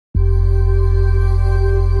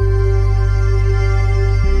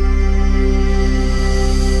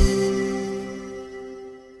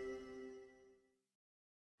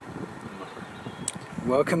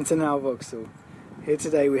Welcome to Now Vauxhall. Here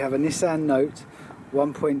today we have a Nissan Note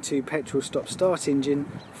 1.2 petrol stop-start engine,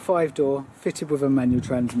 5-door, fitted with a manual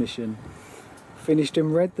transmission. Finished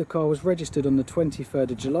in red, the car was registered on the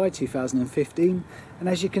 23rd of July 2015 and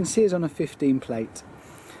as you can see is on a 15 plate.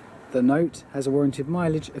 The Note has a warranted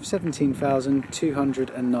mileage of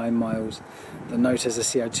 17,209 miles. The Note has a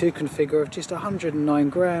CO2 configure of just 109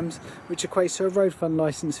 grams, which equates to a road fund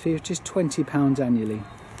licence fee of just £20 annually.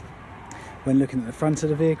 When looking at the front of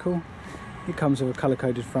the vehicle, it comes with a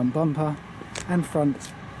colour-coded front bumper and front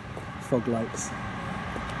fog lights.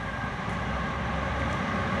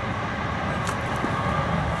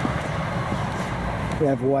 We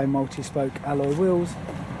have Y multi-spoke alloy wheels,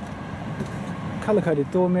 colour-coded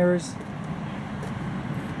door mirrors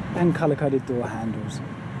and colour-coded door handles.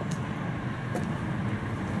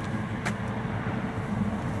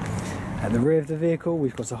 At the rear of the vehicle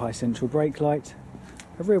we've got a high central brake light,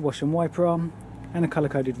 a rear wash and wiper arm and a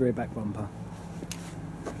colour-coded rear back bumper.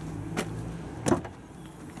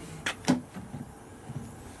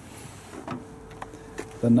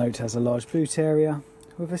 The Note has a large boot area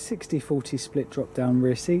with a 60-40 split drop down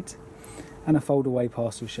rear seat and a fold away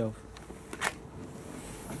parcel shelf.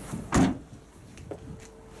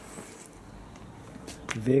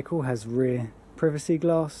 The vehicle has rear privacy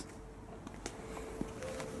glass,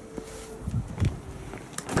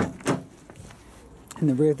 in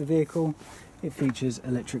the rear of the vehicle it features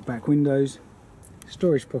electric back windows,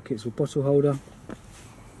 storage pockets with bottle holder,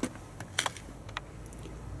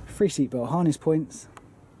 3 seatbelt harness points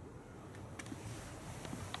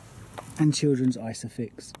and children's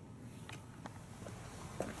Isofix.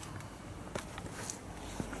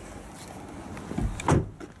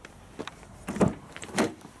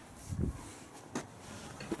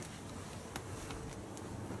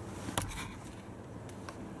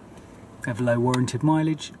 Have low warranted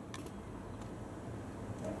mileage.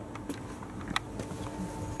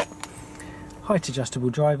 Height adjustable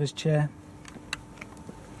driver's chair.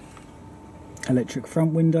 Electric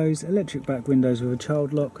front windows, electric back windows with a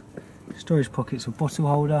child lock, storage pockets with bottle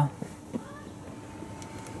holder.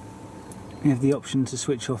 We have the option to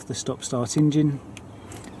switch off the stop-start engine,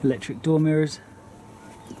 electric door mirrors.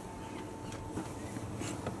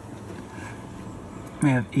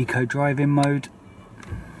 We have eco driving mode.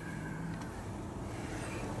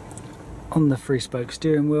 On the 3-spoke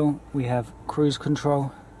steering wheel we have cruise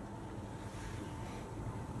control.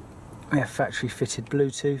 We have factory fitted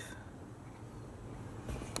Bluetooth.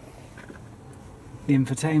 The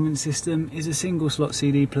infotainment system is a single slot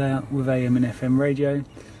CD player with AM and FM radio,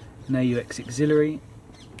 an AUX auxiliary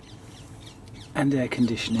and air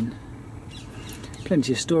conditioning.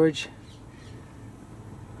 Plenty of storage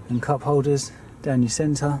and cup holders down your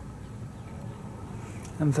centre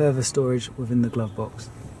and further storage within the glove box.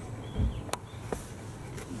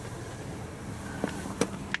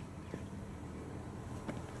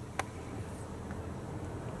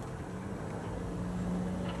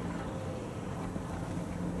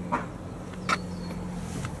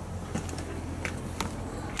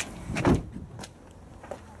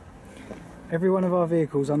 Every one of our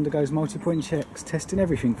vehicles undergoes multi-point checks, testing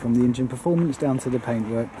everything from the engine performance down to the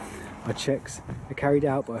paintwork. Our checks are carried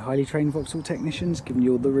out by highly trained Vauxhall technicians, giving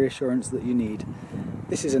you all the reassurance that you need.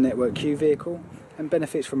 This is a Network Q vehicle and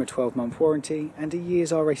benefits from a 12-month warranty and a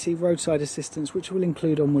year's RAC roadside assistance, which will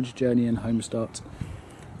include onwards journey and home start.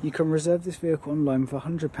 You can reserve this vehicle online for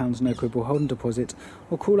 £100 no quibble holding deposit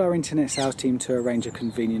or call our internet sales team to arrange a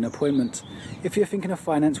convenient appointment. If you're thinking of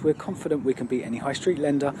finance, we're confident we can beat any high street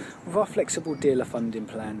lender with our flexible dealer funding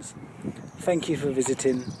plans. Thank you for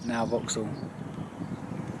visiting Now Vauxhall.